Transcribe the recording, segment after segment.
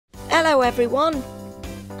Hello everyone!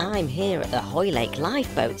 I'm here at the Hoylake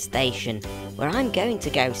Lifeboat station where I'm going to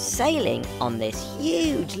go sailing on this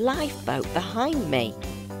huge lifeboat behind me.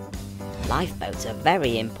 Lifeboats are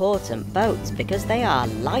very important boats because they are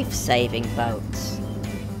life-saving boats.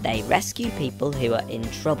 They rescue people who are in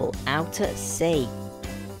trouble out at sea.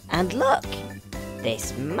 And look!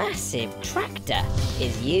 This massive tractor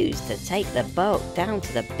is used to take the boat down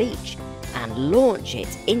to the beach and launch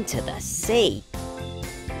it into the sea.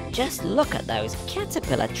 Just look at those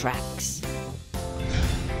caterpillar tracks.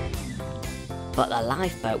 But the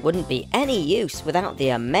lifeboat wouldn't be any use without the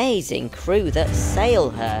amazing crew that sail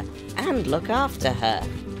her and look after her.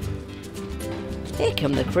 Here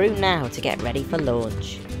come the crew now to get ready for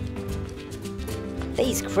launch.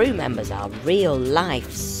 These crew members are real-life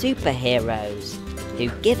superheroes who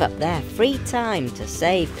give up their free time to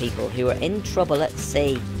save people who are in trouble at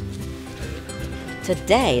sea.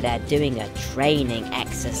 Today they're doing a training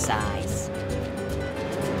exercise.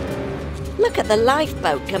 Look at the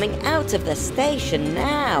lifeboat coming out of the station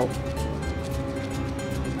now.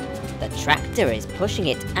 The tractor is pushing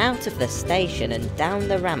it out of the station and down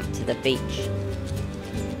the ramp to the beach.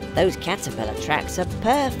 Those caterpillar tracks are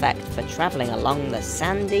perfect for travelling along the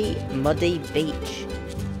sandy, muddy beach.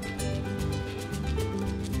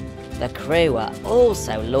 The crew are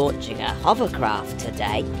also launching a hovercraft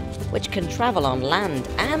today, which can travel on land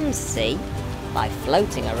and sea by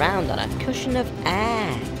floating around on a cushion of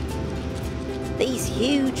air. These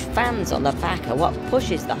huge fans on the back are what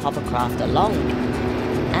pushes the hovercraft along,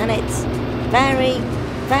 and it's very,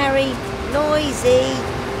 very noisy.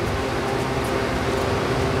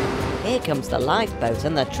 Here comes the lifeboat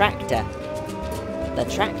and the tractor. The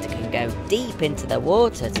tractor can go deep into the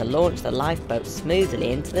water to launch the lifeboat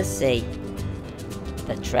smoothly into the sea.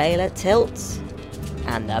 The trailer tilts,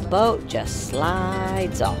 and the boat just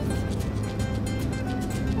slides off.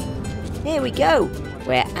 Here we go,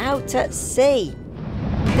 we're out at sea.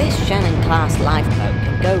 This Shannon-class lifeboat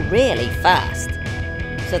can go really fast,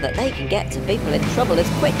 so that they can get to people in trouble as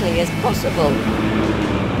quickly as possible.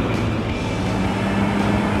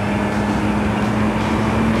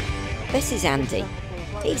 This is Andy.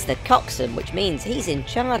 He's the coxswain, which means he's in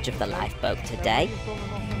charge of the lifeboat today.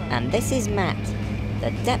 And this is Matt,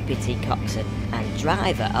 the deputy coxswain and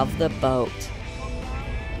driver of the boat.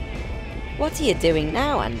 What are you doing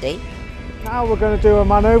now, Andy? Now we're going to do a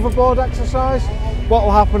man overboard exercise. What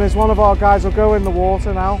will happen is one of our guys will go in the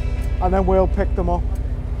water now, and then we'll pick them up.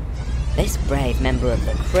 This brave member of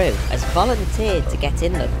the crew has volunteered to get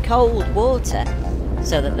in the cold water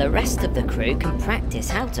so that the rest of the crew can practice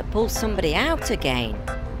how to pull somebody out again.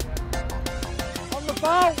 On the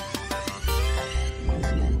boat!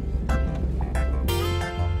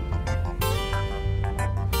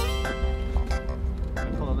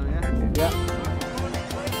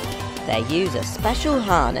 They use a special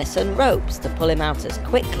harness and ropes to pull him out as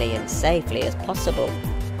quickly and safely as possible.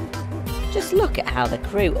 Just look at how the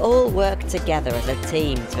crew all work together as a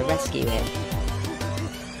team to rescue him.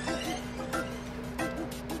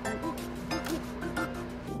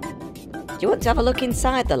 Do you want to have a look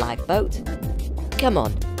inside the lifeboat? Come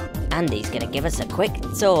on, Andy's going to give us a quick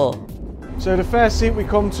tour. So the first seat we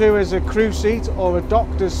come to is a crew seat or a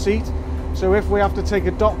doctor's seat. So if we have to take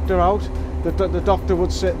a doctor out, the doctor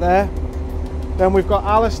would sit there. Then we've got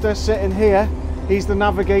Alistair sitting here. He's the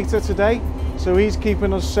navigator today, so he's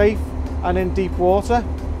keeping us safe and in deep water.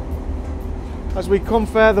 As we come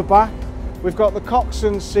further back, we've got the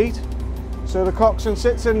coxswain's seat. So the coxswain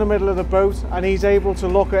sits in the middle of the boat and he's able to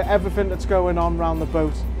look at everything that's going on around the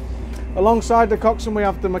boat. Alongside the coxswain we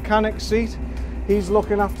have the mechanic's seat. He's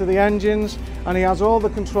looking after the engines and he has all the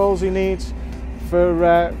controls he needs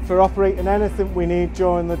for operating anything we need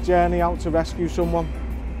during the journey out to rescue someone.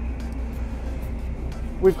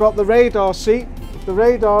 We've got the radar seat. The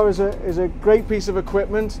radar is a great piece of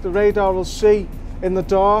equipment. The radar will see in the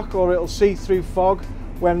dark or it'll see through fog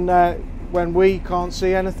when we can't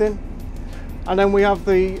see anything. And then we have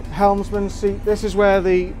the helmsman's seat. This is where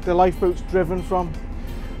the lifeboat's driven from.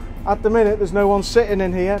 At the minute there's no one sitting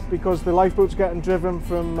in here because the lifeboat's getting driven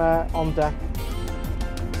from on deck.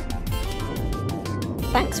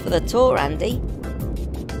 Thanks for the tour, Andy.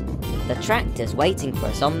 The tractor's waiting for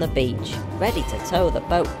us on the beach, ready to tow the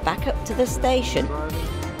boat back up to the station.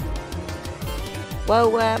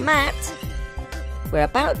 Whoa, Matt, we're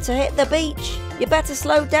about to hit the beach. You better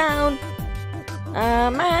slow down.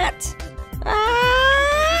 Matt.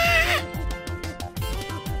 Ah!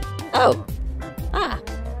 Oh.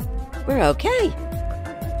 We're okay.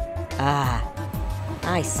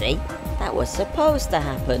 I see. That was supposed to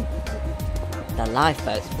happen. The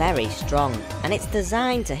lifeboat's very strong and it's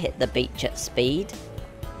designed to hit the beach at speed.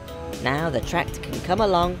 Now the tractor can come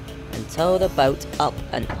along and tow the boat up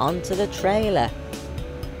and onto the trailer.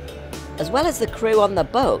 As well as the crew on the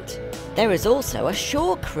boat, there is also a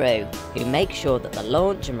shore crew who make sure that the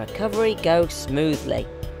launch and recovery go smoothly.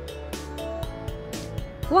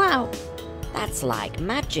 Wow, that's like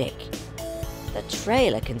magic. The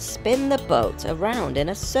trailer can spin the boat around in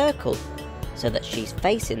a circle so that she's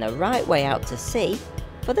facing the right way out to sea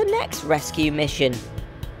for the next rescue mission.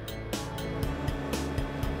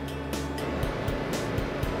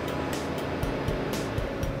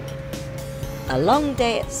 A long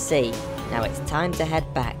day at sea, now it's time to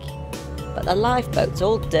head back. But the lifeboat's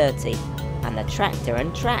all dirty and the tractor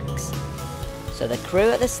and tracks. So the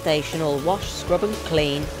crew at the station will wash, scrub and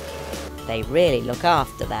clean. They really look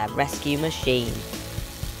after their rescue machine.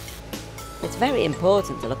 It's very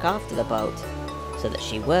important to look after the boat so that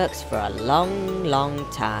she works for a long, long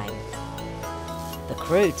time. The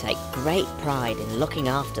crew take great pride in looking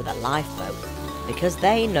after the lifeboat because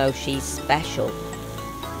they know she's special.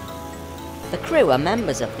 The crew are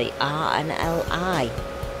members of the RNLI,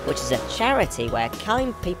 which is a charity where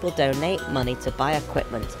kind people donate money to buy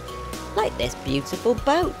equipment, like this beautiful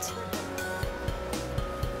boat.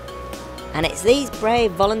 And it's these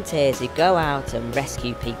brave volunteers who go out and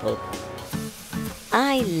rescue people.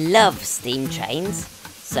 I love steam trains,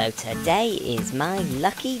 so today is my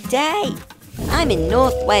lucky day. I'm in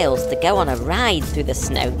North Wales to go on a ride through the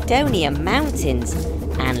Snowdonia Mountains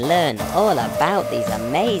and learn all about these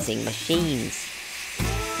amazing machines.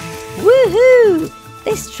 Woohoo!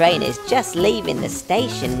 This train is just leaving the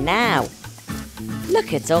station now.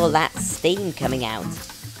 Look at all that steam coming out.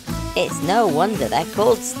 It's no wonder they're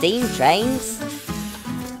called steam trains.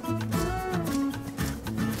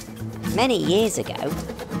 Many years ago,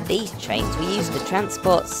 these trains were used to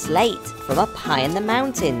transport slate from up high in the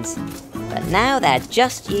mountains. But now they're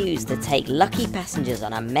just used to take lucky passengers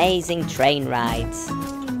on amazing train rides.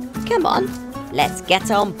 Come on, let's get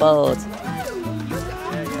on board.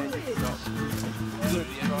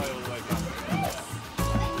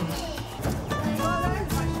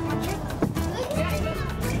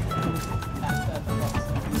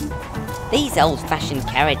 These old-fashioned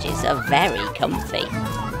carriages are very comfy,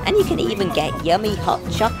 and you can even get yummy hot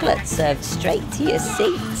chocolate served straight to your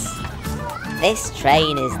seats. This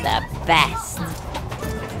train is the best.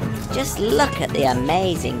 Just look at the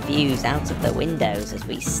amazing views out of the windows as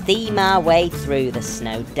we steam our way through the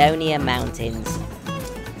Snowdonia Mountains.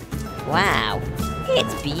 Wow,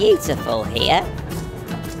 it's beautiful here.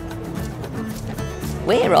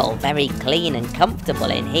 We're all very clean and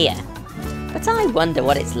comfortable in here, but I wonder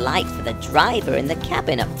what it's like for the driver in the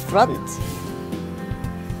cabin up front.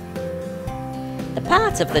 The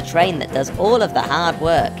part of the train that does all of the hard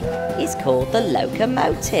work is called the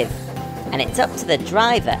locomotive, and it's up to the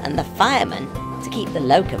driver and the fireman to keep the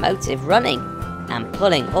locomotive running and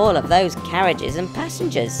pulling all of those carriages and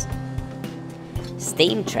passengers.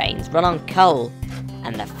 Steam trains run on coal,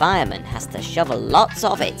 and the fireman has to shovel lots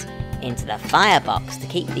of it into the firebox to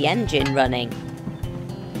keep the engine running.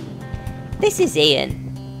 This is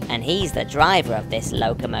Ian, and he's the driver of this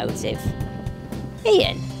locomotive.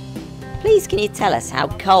 Ian, please can you tell us how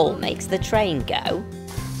coal makes the train go?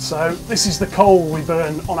 So this is the coal we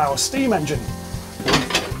burn on our steam engine.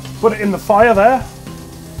 Put it in the fire there.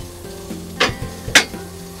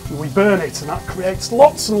 We burn it and that creates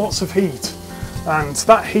lots and lots of heat. And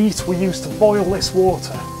that heat we use to boil this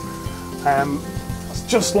water. It's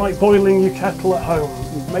just like boiling your kettle at home.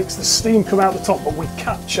 It makes the steam come out the top, but we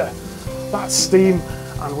capture that steam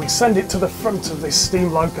and we send it to the front of this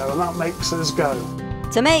steam loco, and that makes us go.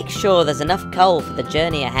 To make sure there's enough coal for the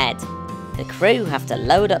journey ahead, the crew have to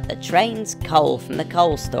load up the train's coal from the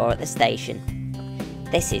coal store at the station.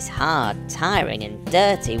 This is hard, tiring and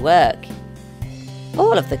dirty work.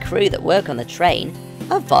 All of the crew that work on the train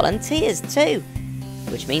are volunteers too,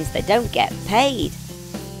 which means they don't get paid.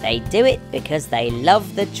 They do it because they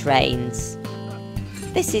love the trains.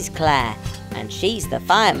 This is Claire, and she's the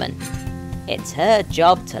fireman. It's her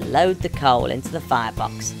job to load the coal into the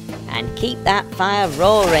firebox and keep that fire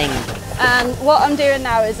roaring. And what I'm doing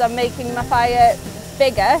now is I'm making my fire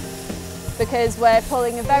bigger because we're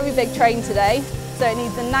pulling a very big train today, so it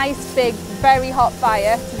needs a nice big very hot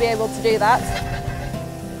fire to be able to do that.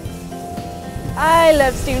 I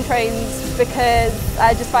love steam trains because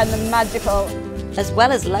I just find them magical. As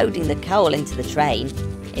well as loading the coal into the train,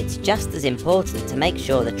 it's just as important to make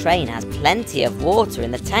sure the train has plenty of water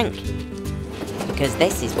in the tank, because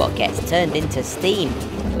this is what gets turned into steam,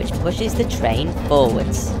 which pushes the train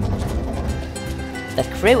forwards. The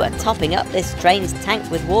crew are topping up this train's tank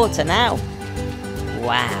with water now.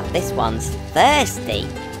 Wow, this one's thirsty.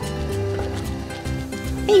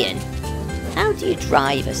 Ian, how do you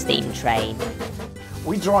drive a steam train?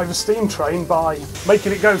 We drive a steam train by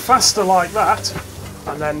making it go faster like that,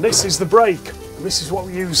 and then this is the brake, and this is what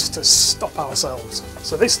we use to stop ourselves.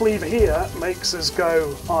 So this lever here makes us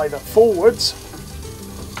go either forwards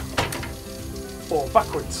or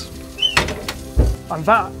backwards. And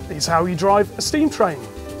that is how you drive a steam train.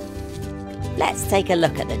 Let's take a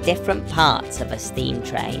look at the different parts of a steam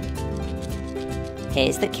train.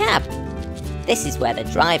 Here's the cab. This is where the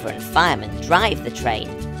driver and fireman drive the train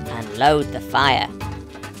and load the fire.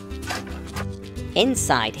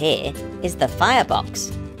 Inside here is the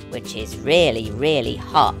firebox, which is really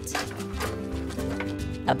hot.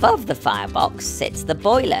 Above the firebox sits the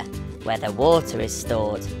boiler, where the water is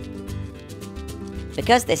stored.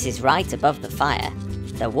 Because this is right above the fire,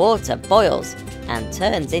 the water boils and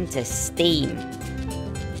turns into steam.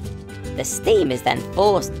 The steam is then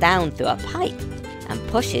forced down through a pipe and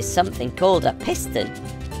pushes something called a piston,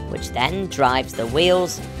 which then drives the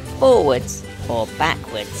wheels forwards or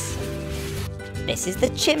backwards. This is the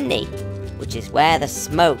chimney, which is where the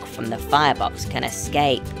smoke from the firebox can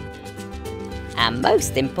escape. And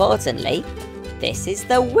most importantly, this is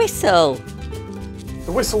the whistle.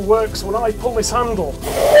 The whistle works when I pull this handle.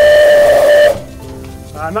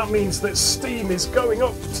 And that means that steam is going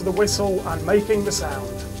up to the whistle and making the sound.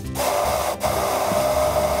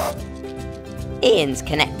 Ian's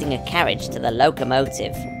connecting a carriage to the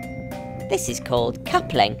locomotive. This is called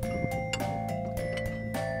coupling.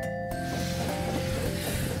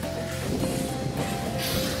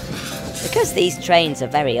 Because these trains are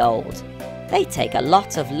very old, they take a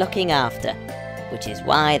lot of looking after, which is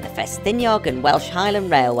why the Festiniog and Welsh Highland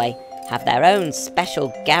Railway have their own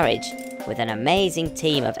special garage with an amazing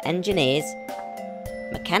team of engineers,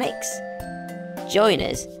 mechanics,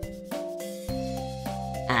 joiners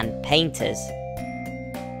and painters.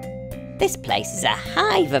 This place is a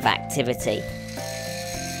hive of activity.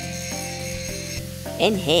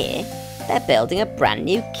 In here, they're building a brand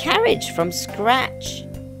new carriage from scratch.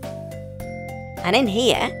 And in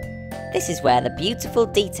here, this is where the beautiful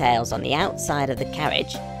details on the outside of the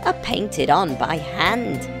carriage are painted on by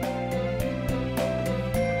hand.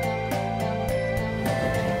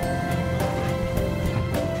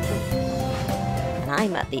 And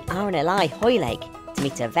I'm at the RNLI Hoylake to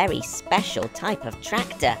meet a very special type of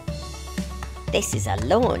tractor. This is a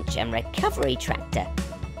launch and recovery tractor,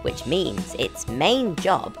 which means its main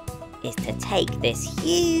job is to take this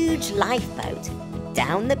huge lifeboat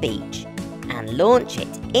down the beach and launch it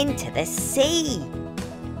into the sea.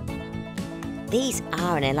 These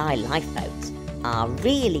RNLI lifeboats are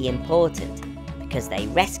really important because they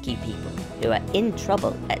rescue people who are in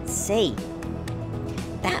trouble at sea.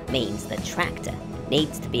 That means the tractor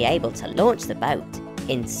needs to be able to launch the boat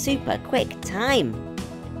in super quick time.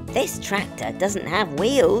 This tractor doesn't have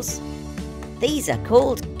wheels. These are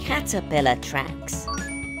called caterpillar tracks.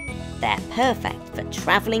 They're perfect for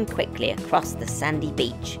travelling quickly across the sandy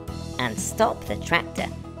beach and stop the tractor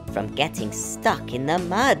from getting stuck in the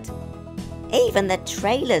mud. Even the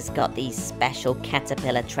trailer's got these special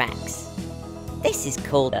caterpillar tracks. This is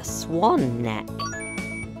called a swan neck,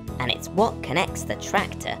 and it's what connects the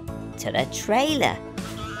tractor to the trailer.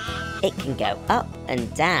 It can go up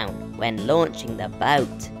and down when launching the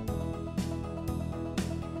boat.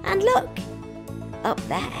 And look, up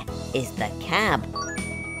there is the cab.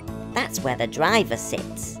 That's where the driver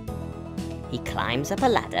sits. He climbs up a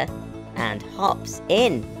ladder and hops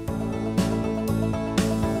in.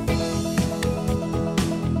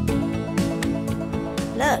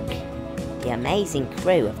 Look, the amazing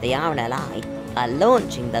crew of the RNLI are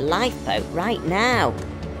launching the lifeboat right now.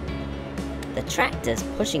 The tractor's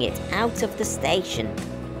pushing it out of the station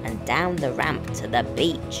and down the ramp to the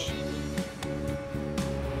beach.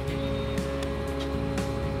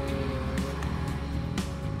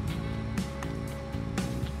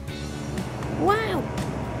 Wow!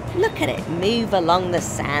 Look at it move along the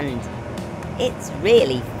sand. It's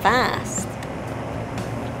really fast.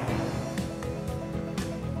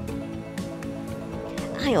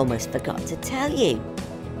 I almost forgot to tell you.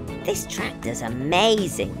 This tractor's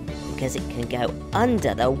amazing because it can go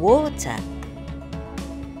under the water.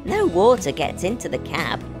 No water gets into the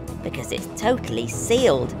cab because it's totally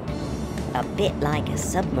sealed, a bit like a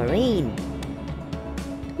submarine.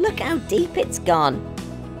 Look how deep it's gone.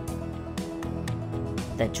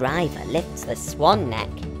 The driver lifts the swan neck,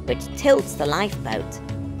 which tilts the lifeboat.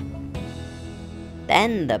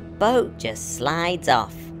 Then the boat just slides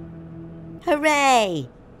off. Hooray!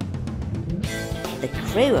 The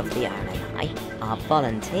crew of the RNLI are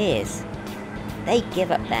volunteers. They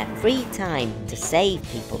give up their free time to save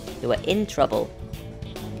people who are in trouble.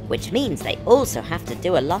 which means they also have to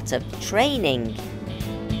do a lot of training.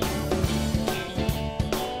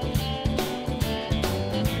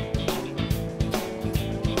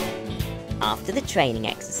 After the training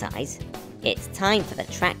exercise, it's time for the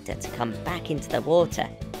tractor to come back into the water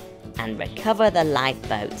and recover the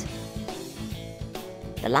lifeboat.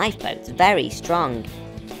 The lifeboat's very strong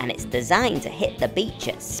and it's designed to hit the beach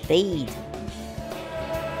at speed.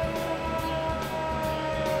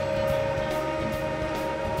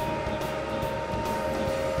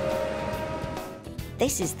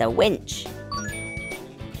 This is the winch.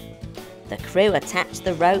 The crew attach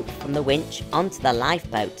the rope from the winch onto the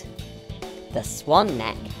lifeboat. The swan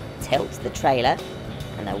neck tilts the trailer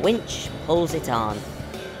and the winch pulls it on.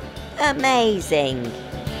 Amazing!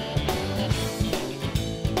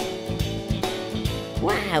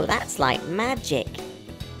 Wow, that's like magic!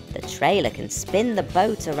 The trailer can spin the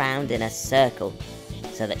boat around in a circle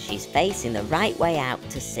so that she's facing the right way out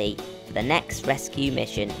to sea for the next rescue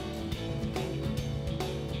mission.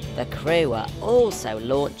 The crew are also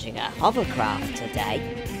launching a hovercraft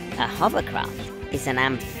today. A hovercraft is an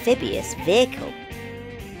amphibious vehicle.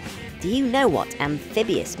 Do you know what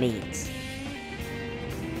amphibious means?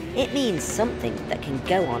 It means something that can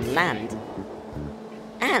go on land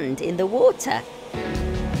and in the water.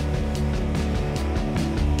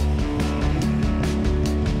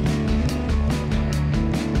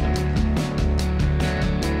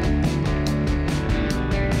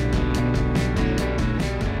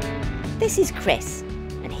 This is Chris,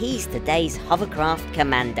 and he's today's hovercraft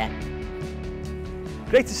commander.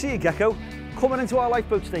 Great to see you, Gecko. Coming into our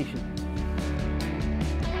lifeboat station.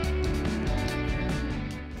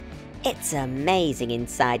 It's amazing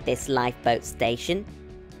inside this lifeboat station.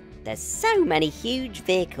 There's so many huge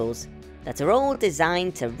vehicles that are all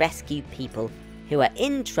designed to rescue people who are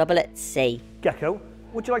in trouble at sea. Gecko,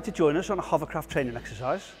 would you like to join us on a hovercraft training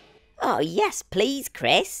exercise? Oh yes, please,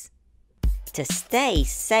 Chris. To stay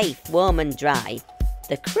safe, warm and dry,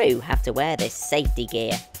 the crew have to wear this safety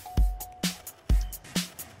gear.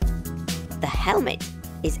 The helmet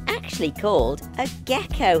is actually called a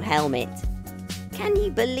Gecko helmet. Can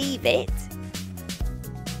you believe it?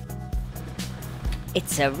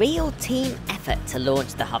 It's a real team effort to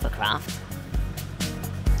launch the hovercraft.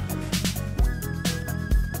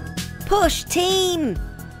 Push, team!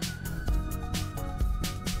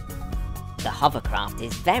 The hovercraft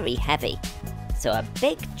is very heavy, so a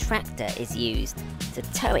big tractor is used to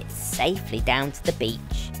tow it safely down to the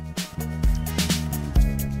beach.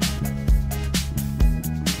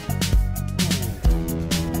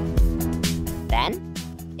 Then,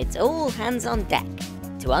 it's all hands on deck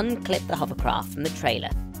to unclip the hovercraft from the trailer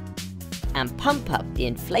and pump up the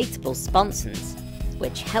inflatable sponsons,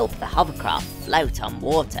 which help the hovercraft float on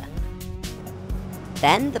water.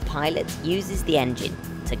 Then the pilot uses the engine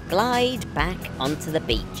to glide back onto the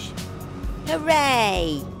beach.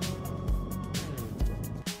 Hooray!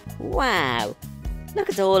 Wow, look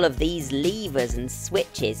at all of these levers and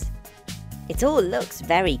switches. It all looks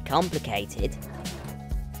very complicated.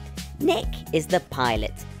 Nick is the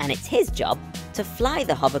pilot, and it's his job to fly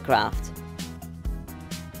the hovercraft.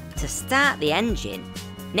 To start the engine,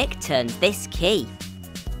 Nick turns this key.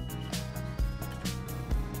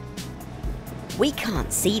 We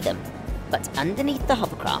can't see them, but underneath the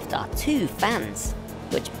hovercraft are two fans,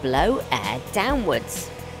 which blow air downwards.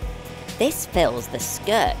 This fills the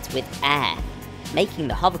skirt with air, making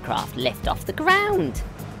the hovercraft lift off the ground.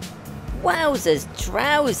 Wowzers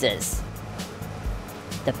trousers!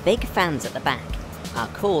 The big fans at the back are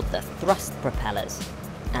called the thrust propellers,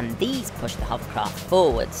 and these push the hovercraft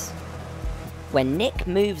forwards. When Nick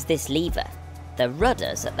moves this lever, the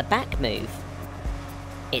rudders at the back move.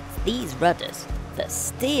 It's these rudders that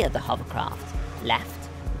steer the hovercraft left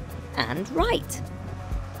and right.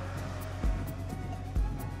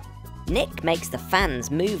 Nick makes the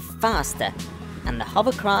fans move faster and the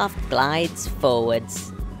hovercraft glides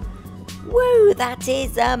forwards. Woo, that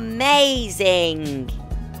is amazing!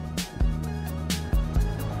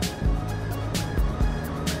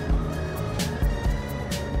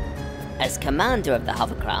 As commander of the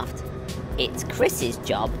hovercraft, it's Chris's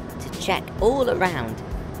job to check all around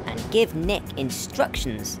and give Nick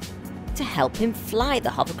instructions to help him fly the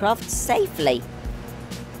hovercraft safely.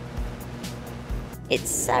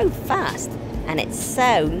 It's so fast and it's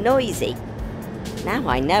so noisy. Now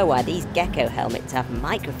I know why these Gecko helmets have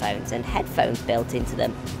microphones and headphones built into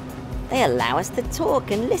them. They allow us to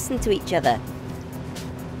talk and listen to each other.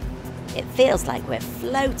 It feels like we're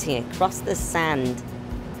floating across the sand.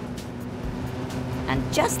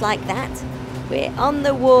 And just like that, we're on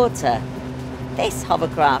the water. This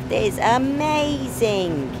hovercraft is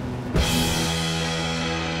amazing!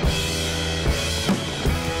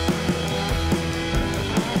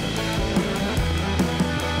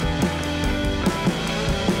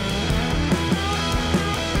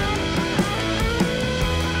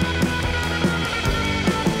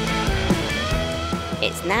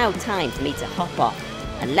 now time for me to hop off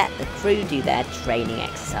and let the crew do their training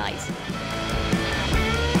exercise.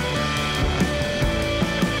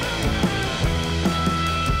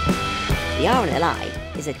 The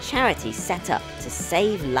RNLI is a charity set up to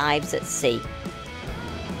save lives at sea.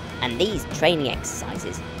 And these training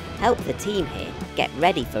exercises help the team here get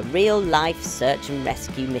ready for real-life search and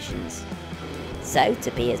rescue missions. So, to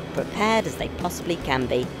be as prepared as they possibly can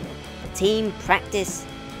be, the team practice,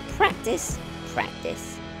 practice,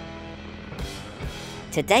 practice.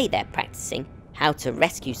 Today they're practicing how to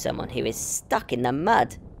rescue someone who is stuck in the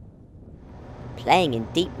mud. Playing in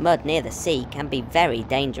deep mud near the sea can be very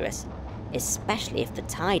dangerous, especially if the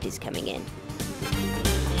tide is coming in.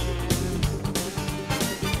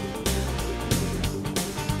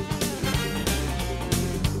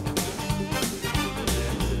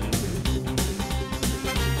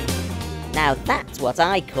 Now that's what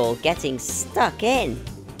I call getting stuck in.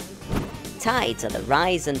 Tides are the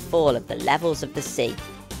rise and fall of the levels of the sea.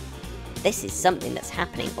 This is something that's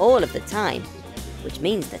happening all of the time, which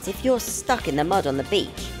means that if you're stuck in the mud on the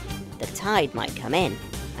beach, the tide might come in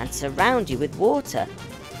and surround you with water.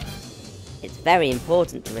 It's very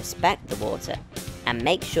important to respect the water and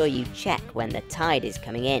make sure you check when the tide is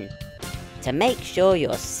coming in, to make sure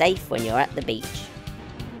you're safe when you're at the beach.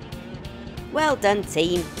 Well done,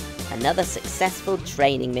 team. Another successful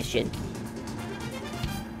training mission.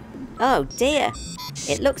 Oh dear,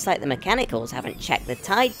 it looks like the mechanicals haven't checked the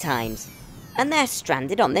tide times, and they're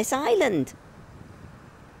stranded on this island.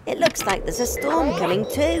 It looks like there's a storm coming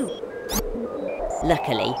too.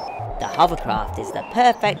 Luckily, the hovercraft is the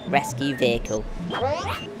perfect rescue vehicle.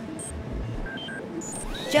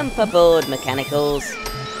 Jump aboard, mechanicals.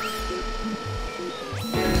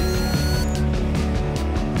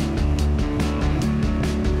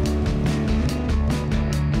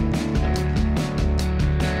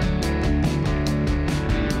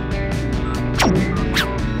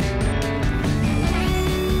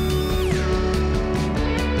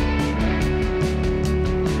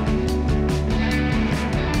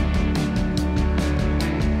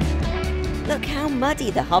 Look how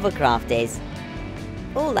muddy the hovercraft is.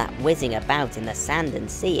 All that whizzing about in the sand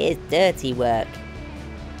and sea is dirty work.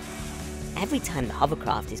 Every time the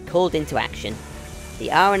hovercraft is called into action, the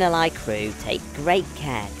RNLI crew take great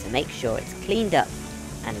care to make sure it's cleaned up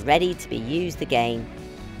and ready to be used again.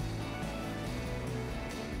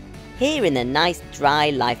 Here in the nice dry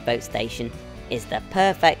lifeboat station is the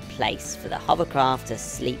perfect place for the hovercraft to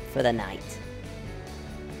sleep for the night.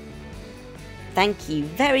 Thank you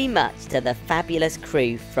very much to the fabulous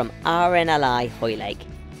crew from RNLI Hoylake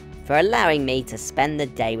for allowing me to spend the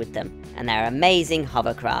day with them and their amazing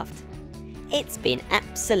hovercraft. It's been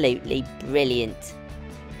absolutely brilliant.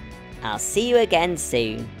 I'll see you again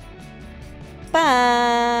soon.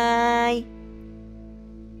 Bye!